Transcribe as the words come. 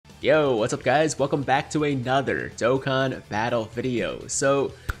Yo, what's up guys? Welcome back to another Dokkan battle video.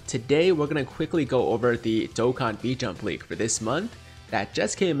 So today we're gonna quickly go over the Dokkan V-Jump leak for this month that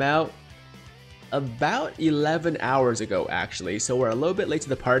just came out about 11 hours ago actually. So we're a little bit late to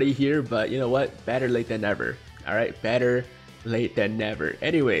the party here, but you know what? Better late than never. Alright, better late than never.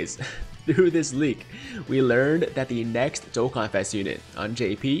 Anyways, through this leak, we learned that the next Dokkan Fest unit on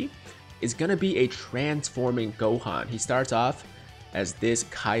JP is gonna be a transforming Gohan. He starts off as this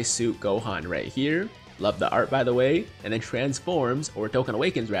Kai suit Gohan right here. Love the art by the way. And then transforms, or Dokkan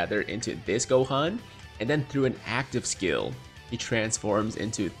Awakens rather, into this Gohan. And then through an active skill, he transforms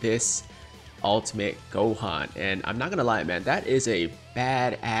into this ultimate Gohan. And I'm not gonna lie, man, that is a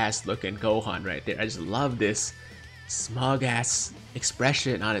badass looking Gohan right there. I just love this smug ass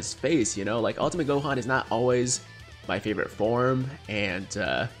expression on his face, you know? Like, Ultimate Gohan is not always my favorite form, and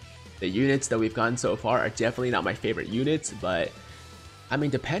the units that we've gotten so far are definitely not my favorite units, but I mean,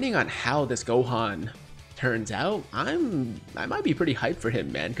 depending on how this Gohan turns out, I might be pretty hyped for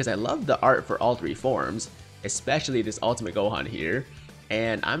him, man, because I love the art for all three forms, especially this Ultimate Gohan here,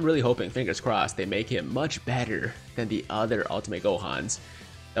 and I'm really hoping, fingers crossed, they make him much better than the other Ultimate Gohans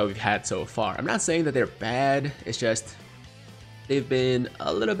that we've had so far. I'm not saying that they're bad, it's just they've been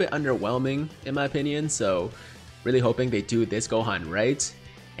a little bit underwhelming in my opinion, so really hoping they do this Gohan right,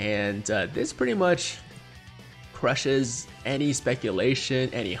 and this pretty much crushes any speculation,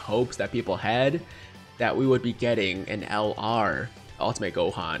 any hopes that people had that we would be getting an LR Ultimate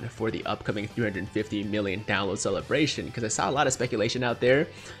Gohan for the upcoming 350 million download celebration, because I saw a lot of speculation out there,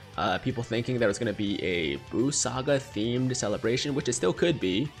 people thinking that it was going to be a Buu Saga themed celebration, which it still could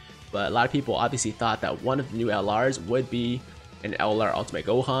be, but a lot of people obviously thought that one of the new LRs would be an LR Ultimate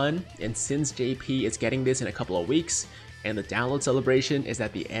Gohan, and since JP is getting this in a couple of weeks and the download celebration is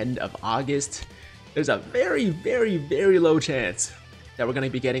at the end of August, there's a very low chance that we're going to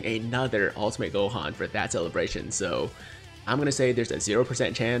be getting another Ultimate Gohan for that celebration. So I'm going to say there's a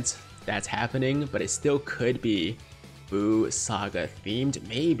 0% chance that's happening, but it still could be Buu Saga themed.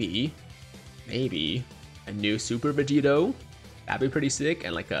 Maybe a new Super Vegito. That'd be pretty sick,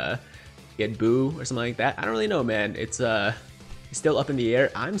 and like a Kid Buu or something like that. I don't really know, man. It's still up in the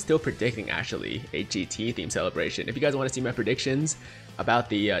air. I'm still predicting actually a GT themed celebration. If you guys want to see my predictions about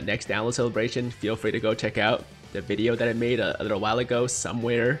the next download celebration, feel free to go check out the video that I made a little while ago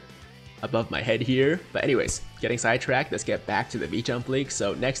somewhere above my head here. But anyways, getting sidetracked, let's get back to the V-Jump leak.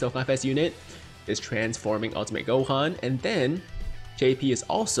 So next Dokkan Fest unit is transforming Ultimate Gohan, and then JP is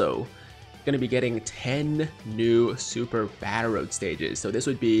also going to be getting 10 new Super Battle Road stages. So this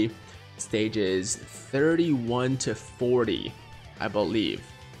would be stages 31 to 40, I believe.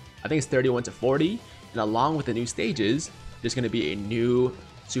 I think it's 31 to 40, and along with the new stages, there's going to be a new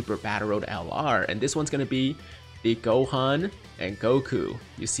Super Battle Road LR, and this one's going to be the Gohan and Goku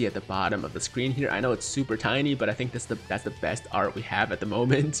you see at the bottom of the screen here. I know it's super tiny, but I think that's the best art we have at the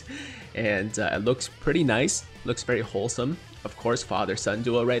moment, and it looks pretty nice, looks very wholesome. Of course, father-son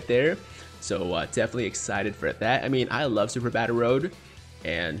duo right there, so definitely excited for that. I mean, I love Super Battle Road,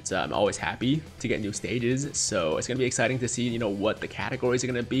 and I'm always happy to get new stages, so it's going to be exciting to see, you know, what the categories are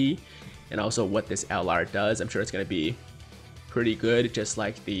going to be, and also what this LR does. I'm sure it's going to be pretty good, just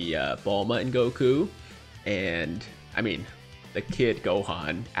like the Bulma and Goku, and I mean the Kid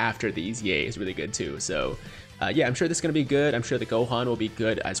Gohan after these Yay is really good too. So yeah, I'm sure this is gonna be good. I'm sure the Gohan will be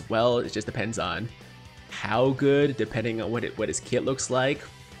good as well. It just depends on how good, depending on what his kit looks like.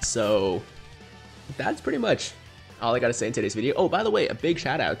 So that's pretty much all I gotta say in today's video. Oh, by the way, a big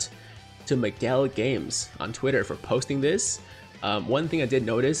shout out to Miguel Games on Twitter for posting this. One thing I did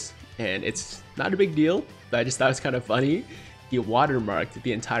notice, and it's not a big deal, but I just thought it was kind of funny. He watermarked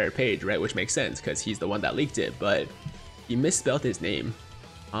the entire page, right? Which makes sense because he's the one that leaked it, but he misspelled his name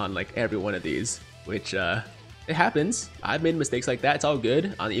on like every one of these, which it happens. I've made mistakes like that. It's all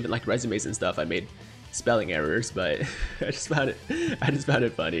good. On even like resumes and stuff, I made spelling errors, but I just found it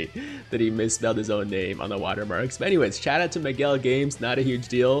funny that he misspelled his own name on the watermarks. But anyways, shout out to Miguel Games. Not a huge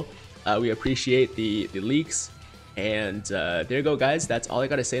deal. We appreciate the leaks. And there you go, guys. That's all I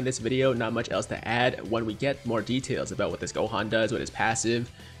gotta say in this video. Not much else to add. When we get more details about what this Gohan does, what his passive,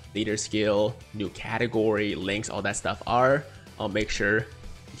 leader skill, new category, links, all that stuff are, I'll make sure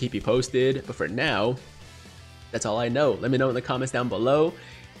to keep you posted. But for now, that's all I know. Let me know in the comments down below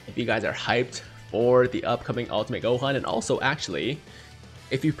if you guys are hyped for the upcoming Ultimate Gohan, and also actually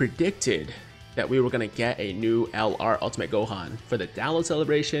if you predicted that we were gonna get a new LR Ultimate Gohan for the download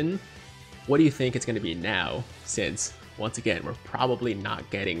celebration. What do you think it's going to be now, since, once again, we're probably not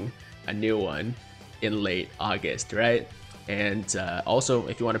getting a new one in late August, right? And also,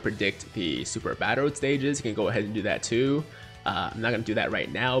 if you want to predict the Super Battle Road stages, you can go ahead and do that too. I'm not gonna do that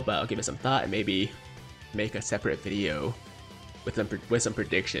right now, but I'll give it some thought and maybe make a separate video with some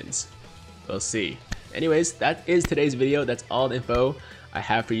predictions. We'll see. Anyways, that is today's video. That's all the info I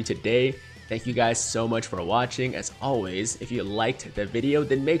have for you today. Thank you guys so much for watching. As always, if you liked the video,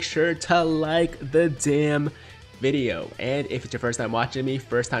 then make sure to like the damn video. And if it's your first time watching me,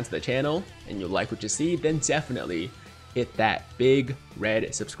 first time to the channel, and you like what you see, then definitely hit that big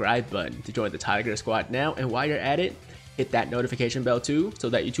red subscribe button to join the Tiger Squad now. And while you're at it, hit that notification bell too, so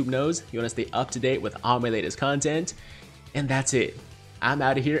that YouTube knows you want to stay up to date with all my latest content. And that's it. I'm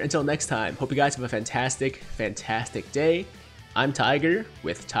out of here until next time. Hope you guys have a fantastic day. I'm Tiger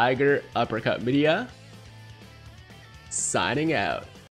with Tiger Uppercut Media, signing out.